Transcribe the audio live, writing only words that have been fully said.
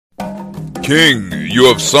King, you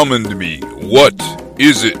have summoned me. What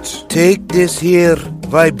is it? Take this here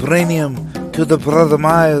vibranium to the Brother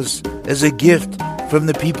Miles as a gift from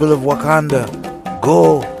the people of Wakanda.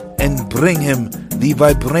 Go and bring him the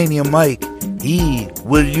vibranium mic. He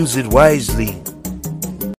will use it wisely.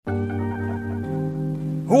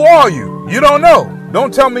 Who are you? You don't know.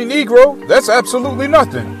 Don't tell me Negro. That's absolutely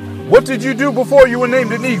nothing. What did you do before you were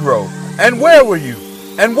named a Negro? And where were you?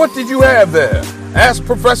 And what did you have there? Ask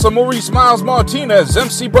Professor Maurice Miles Martinez,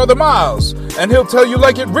 MC Brother Miles, and he'll tell you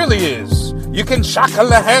like it really is. You can shackle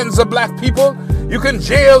the hands of black people. You can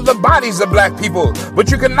jail the bodies of black people,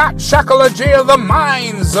 but you cannot shackle or jail the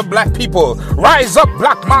minds of black people. Rise up,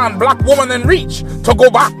 black man, black woman, and reach to go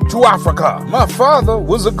back to Africa. My father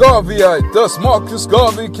was a Garveyite, thus Marcus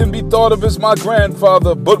Garvey can be thought of as my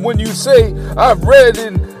grandfather. But when you say, I've read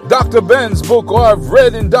in Dr. Ben's book, or I've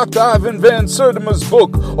read in Dr. Ivan Van Sertima's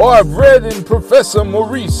book, or I've read in Professor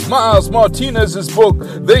Maurice Miles Martinez's book,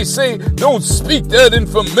 they say, don't speak that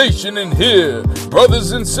information in here.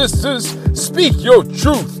 Brothers and sisters, speak your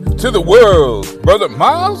truth to the world. Brother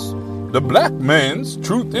Miles, the black man's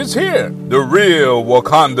truth is here. The Real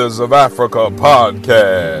Wakandas of Africa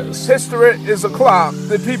podcast. History is a clock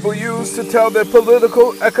that people use to tell their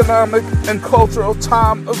political, economic, and cultural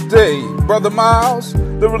time of day. Brother Miles,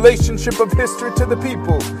 the relationship of history to the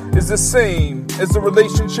people is the same as the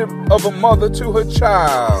relationship of a mother to her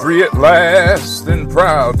child. Free at last and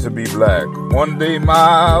proud to be black. One day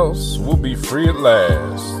Miles will be free at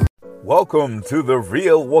last. Welcome to the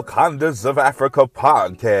Real Wakandas of Africa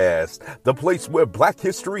podcast, the place where black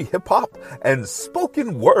history, hip-hop, and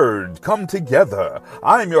spoken word come together.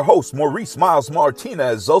 I'm your host, Maurice Miles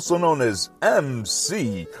Martinez, also known as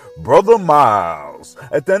MC Brother Miles.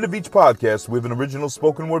 At the end of each podcast, we have an original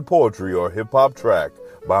spoken word poetry or hip-hop track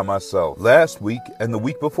by myself. Last week and the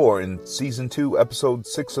week before in Season 2, Episode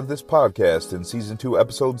 6 of this podcast and Season 2,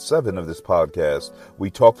 Episode 7 of this podcast,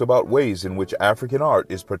 we talked about ways in which African art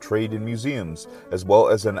is portrayed in museums, as well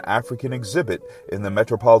as an African exhibit in the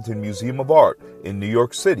Metropolitan Museum of Art in New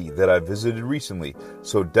York City that I visited recently.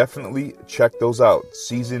 So definitely check those out.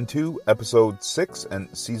 Season 2, Episode 6 and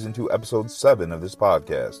Season 2, Episode 7 of this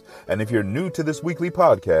podcast. And if you're new to this weekly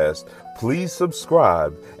podcast, please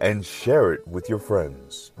subscribe and share it with your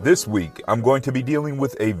friends. This week, I'm going to be dealing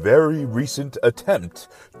with a very recent attempt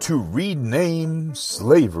to rename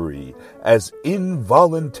slavery as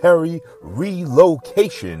involuntary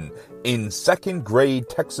relocation in second grade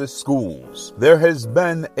Texas schools. There has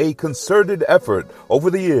been a concerted effort over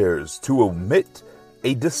the years to omit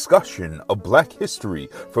a discussion of black history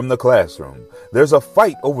from the classroom. There's a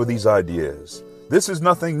fight over these ideas. This is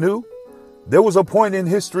nothing new. There was a point in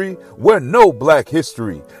history where no black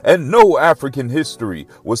history and no African history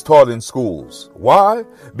was taught in schools. Why?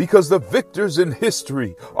 Because the victors in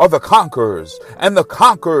history are the conquerors, and the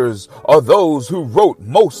conquerors are those who wrote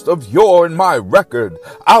most of your and my record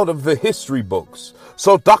out of the history books.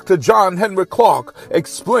 So Dr. John Henry Clark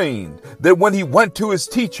explained that when he went to his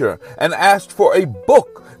teacher and asked for a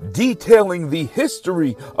book detailing the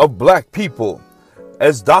history of black people,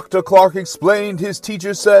 as Dr. Clark explained, his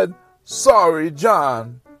teacher said, "Sorry,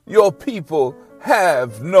 John, your people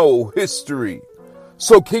have no history."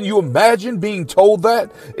 So can you imagine being told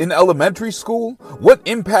that in elementary school? What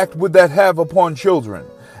impact would that have upon children?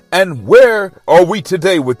 And where are we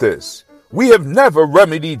today with this? We have never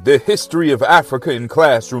remedied the history of Africa in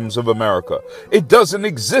classrooms of America. It doesn't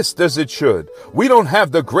exist as it should. We don't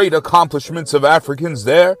have the great accomplishments of Africans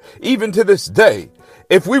there, even to this day.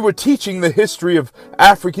 If we were teaching the history of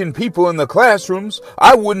African people in the classrooms,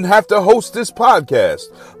 I wouldn't have to host this podcast.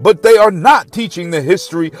 But they are not teaching the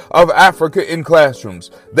history of Africa in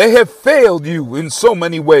classrooms. They have failed you in so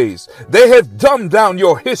many ways. They have dumbed down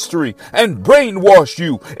your history and brainwashed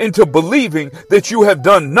you into believing that you have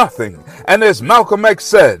done nothing. And as Malcolm X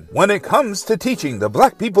said, when it comes to teaching the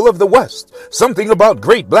black people of the West something about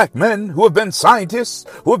great black men who have been scientists,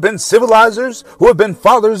 who have been civilizers, who have been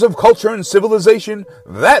fathers of culture and civilization,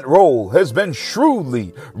 that role has been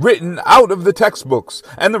shrewdly written out of the textbooks,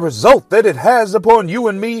 and the result that it has upon you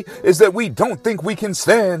and me is that we don't think we can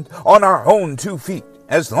stand on our own 2 feet.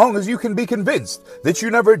 As long as you can be convinced that you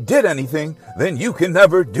never did anything, then you can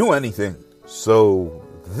never do anything. So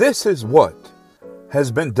this is what has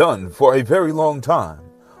been done for a very long time.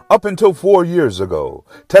 Up until 4 years ago,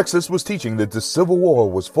 Texas was teaching that the Civil War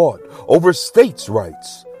was fought over states'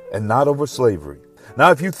 rights and not over slavery.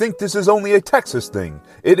 Now, if you think this is only a Texas thing,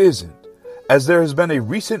 it isn't, as there has been a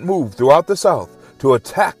recent move throughout the South to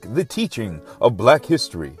attack the teaching of black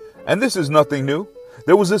history. And this is nothing new.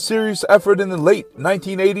 There was a serious effort in the late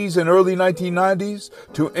 1980s and early 1990s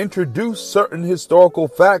to introduce certain historical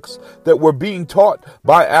facts that were being taught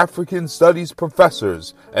by African studies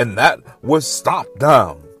professors, and that was stomped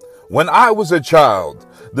down. When I was a child,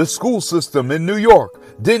 the school system in New York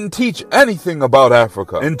didn't teach anything about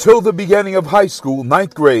Africa until the beginning of high school,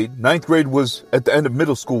 ninth grade. Ninth grade was at the end of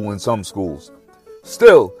middle school in some schools.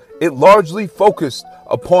 Still, it largely focused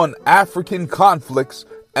upon African conflicts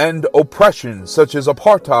and oppression, such as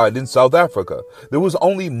apartheid in South Africa. There was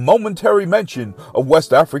only momentary mention of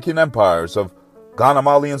West African empires of Ghana,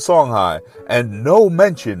 Mali, and Songhai, and no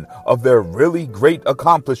mention of their really great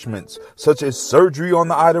accomplishments, such as surgery on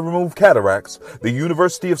the eye to remove cataracts, the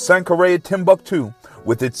University of Sankara at Timbuktu,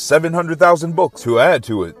 with its 700,000 books. To add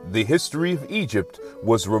to it, the history of Egypt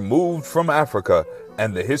was removed from Africa,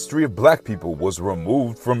 and the history of black people was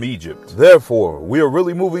removed from Egypt. Therefore, we are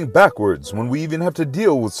really moving backwards when we even have to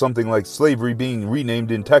deal with something like slavery being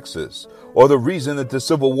renamed in Texas, or the reason that the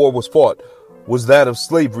Civil War was fought was that of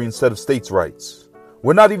slavery instead of states' rights.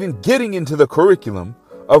 We're not even getting into the curriculum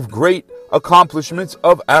of great accomplishments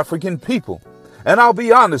of African people. And I'll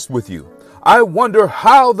be honest with you, I wonder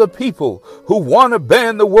how the people who want to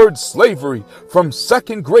ban the word slavery from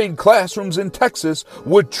second grade classrooms in Texas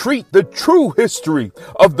would treat the true history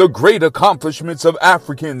of the great accomplishments of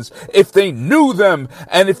Africans if they knew them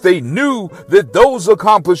and if they knew that those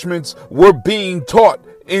accomplishments were being taught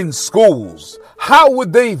in schools. How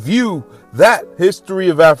would they view that history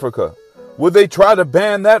of Africa? Would they try to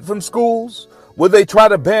ban that from schools? Would they try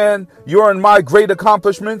to ban your and my great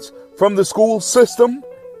accomplishments from the school system?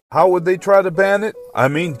 How would they try to ban it? I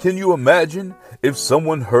mean, can you imagine if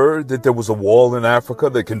someone heard that there was a wall in Africa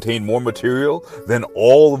that contained more material than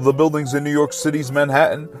all of the buildings in New York City's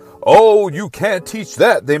Manhattan? Oh, you can't teach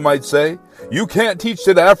that, they might say. You can't teach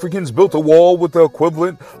that Africans built a wall with the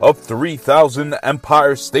equivalent of 3,000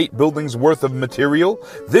 Empire State Buildings worth of material.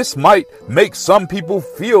 This might make some people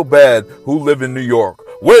feel bad who live in New York.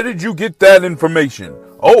 Where did you get that information?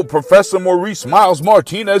 Oh, Professor Maurice Miles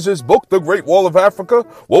Martinez's book, The Great Wall of Africa?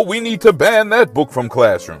 Well, we need to ban that book from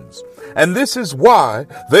classrooms. And this is why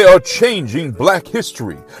they are changing black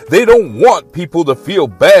history. They don't want people to feel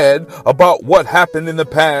bad about what happened in the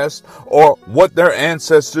past or what their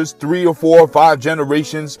ancestors 3 or 4 or 5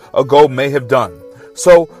 generations ago may have done.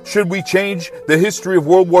 So, should we change the history of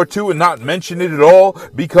World War II and not mention it at all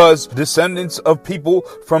because descendants of people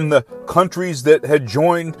from the countries that had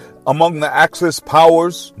joined among the Axis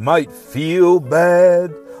powers might feel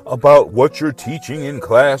bad about what you're teaching in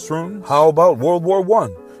classrooms? How about World War I?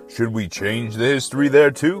 Should we change the history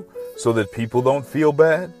there too so that people don't feel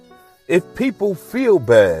bad? If people feel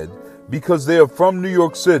bad because they are from New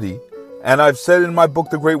York City, and I've said in my book,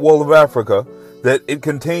 The Great Wall of Africa, that it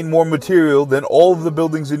contained more material than all of the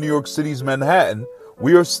buildings in New York City's Manhattan,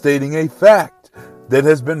 we are stating a fact that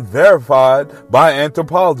has been verified by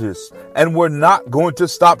anthropologists. And we're not going to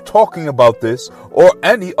stop talking about this or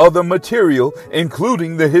any other material,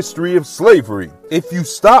 including the history of slavery. If you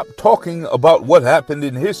stop talking about what happened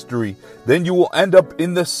in history, then you will end up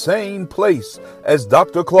in the same place as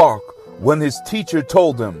Dr. Clark when his teacher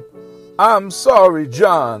told him, "I'm sorry,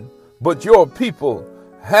 John, but your people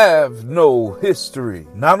have no history."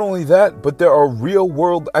 Not only that, but there are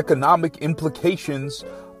real-world economic implications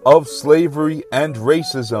of slavery and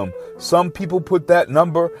racism. Some people put that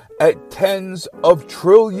number at tens of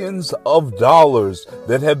trillions of dollars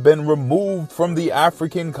that have been removed from the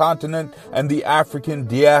African continent and the African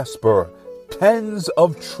diaspora. Tens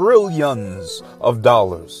of trillions of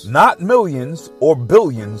dollars. Not millions or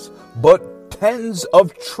billions, but tens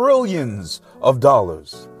of trillions of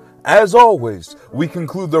dollars. As always, we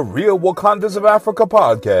conclude the Real Wakandas of Africa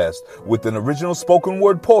podcast with an original spoken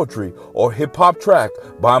word poetry or hip-hop track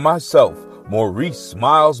by myself, Maurice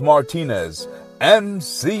Miles Martinez,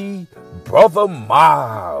 MC Brother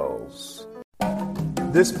Miles.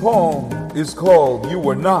 This poem is called You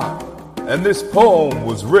Were Not, and this poem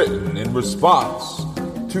was written in response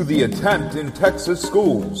to the attempt in Texas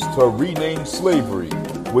schools to rename slavery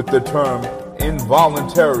with the term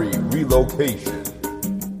involuntary relocation.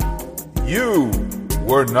 You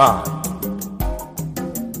were not.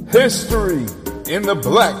 History in the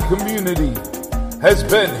black community has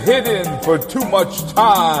been hidden for too much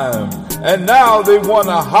time, and now they want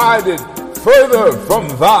to hide it further from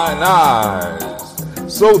thine eyes,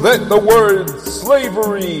 so that the word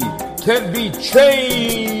slavery can be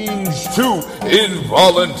changed to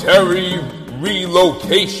involuntary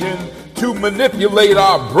relocation to manipulate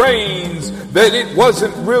our brains that it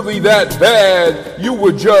wasn't really that bad, you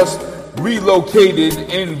were just relocated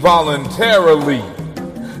involuntarily.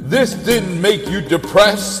 This didn't make you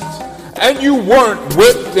depressed And you weren't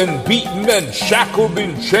whipped and beaten and shackled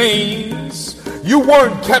in chains. You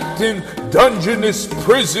weren't kept in dungeness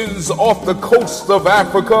prisons off the coast of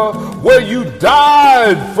Africa where you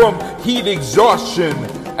died from heat exhaustion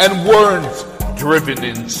and weren't driven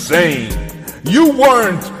insane. You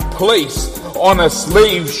weren't placed on a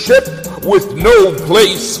slave ship with no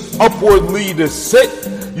place upwardly to sit,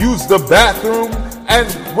 use the bathroom, and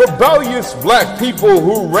rebellious black people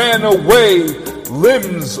who ran away,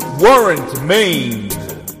 limbs weren't maimed.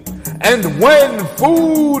 And when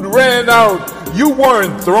food ran out, you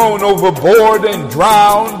weren't thrown overboard and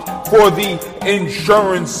drowned for the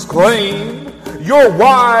insurance claim. Your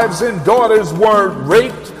wives and daughters weren't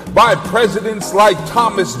raped by presidents like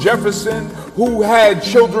Thomas Jefferson, who had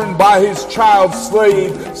children by his child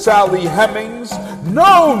slave Sally Hemings.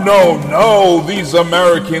 No, these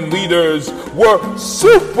American leaders were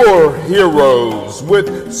superheroes with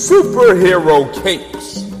superhero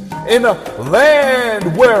capes in a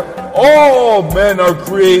land where all men are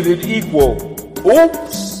created equal.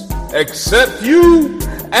 Oops, except you.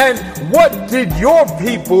 And what did your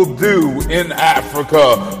people do in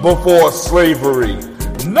Africa before slavery?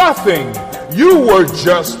 Nothing. You were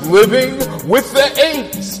just living with the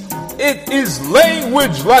apes. It is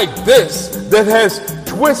language like this that has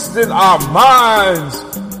twisted our minds.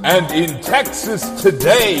 And in Texas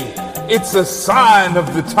today, it's a sign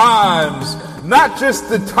of the times. Not just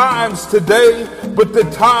the times today, but the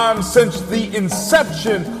times since the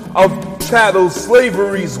inception of chattel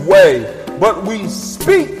slavery's way. But we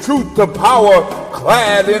speak truth to power,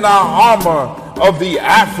 clad in our armor of the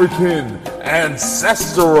African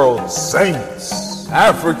ancestral saints.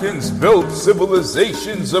 Africans built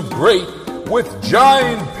civilizations of great with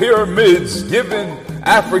giant pyramids given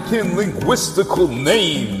African linguistical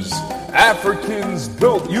names. Africans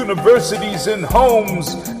built universities and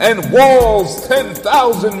homes and walls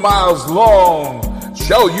 10,000 miles long.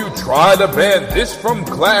 Shall you try to ban this from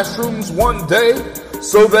classrooms one day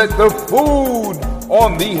so that the food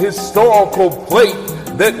on the historical plate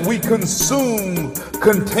that we consume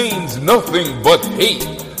contains nothing but hate?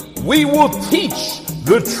 We will teach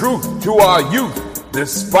the truth to our youth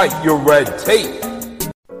despite your red tape.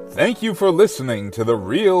 Thank you for listening to the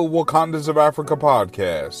Real Wakandas of Africa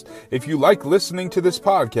podcast. If you like listening to this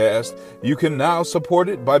podcast, you can now support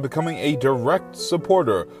it by becoming a direct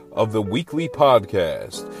supporter of the weekly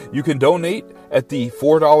podcast. You can donate at the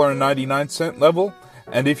 $4.99 level,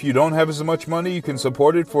 and if you don't have as much money, you can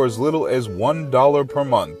support it for as little as $1 per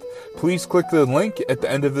month. Please click the link at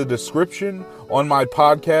the end of the description on my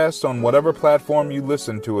podcast on whatever platform you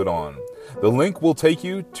listen to it on. The link will take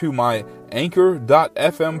you to my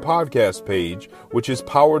Anchor.fm podcast page, which is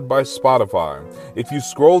powered by Spotify. If you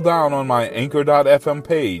scroll down on my Anchor.fm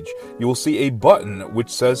page, you will see a button which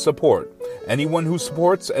says support. Anyone who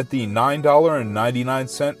supports at the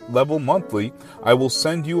 $9.99 level monthly, I will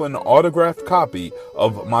send you an autographed copy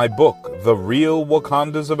of my book, The Real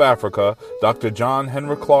Wakandas of Africa, Dr. John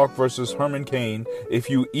Henry Clark versus Herman Cain, if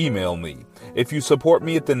you email me. If you support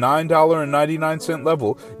me at the $9.99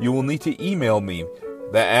 level, you will need to email me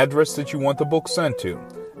the address that you want the book sent to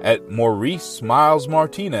at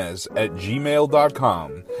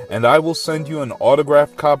mauricemilesmartinez@gmail.com, and I will send you an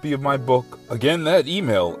autographed copy of my book. Again, that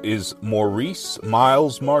email is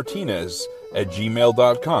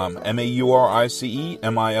mauricemilesmartinez@gmail.com,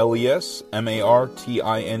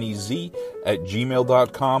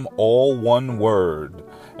 mauricemilesmartinez@gmail.com, all one word.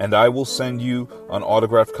 And I will send you an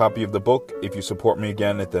autographed copy of the book if you support me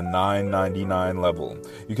again at the $9.99 level.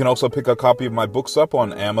 You can also pick a copy of my books up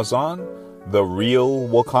on Amazon: The Real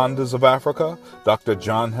Wakandas of Africa, Dr.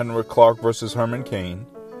 John Henry Clark versus Herman Cain;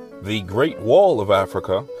 The Great Wall of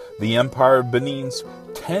Africa, the Empire of Benin's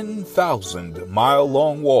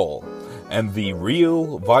 10,000-mile-long wall; and The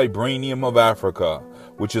Real Vibranium of Africa,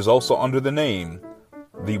 which is also under the name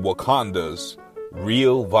The Wakandas,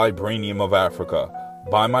 Real Vibranium of Africa,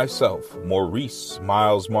 by myself, Maurice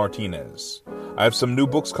Miles Martinez. I have some new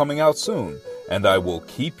books coming out soon, and I will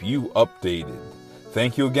keep you updated.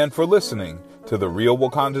 Thank you again for listening to the Real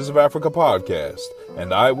Wakandas of Africa podcast,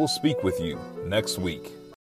 and I will speak with you next week.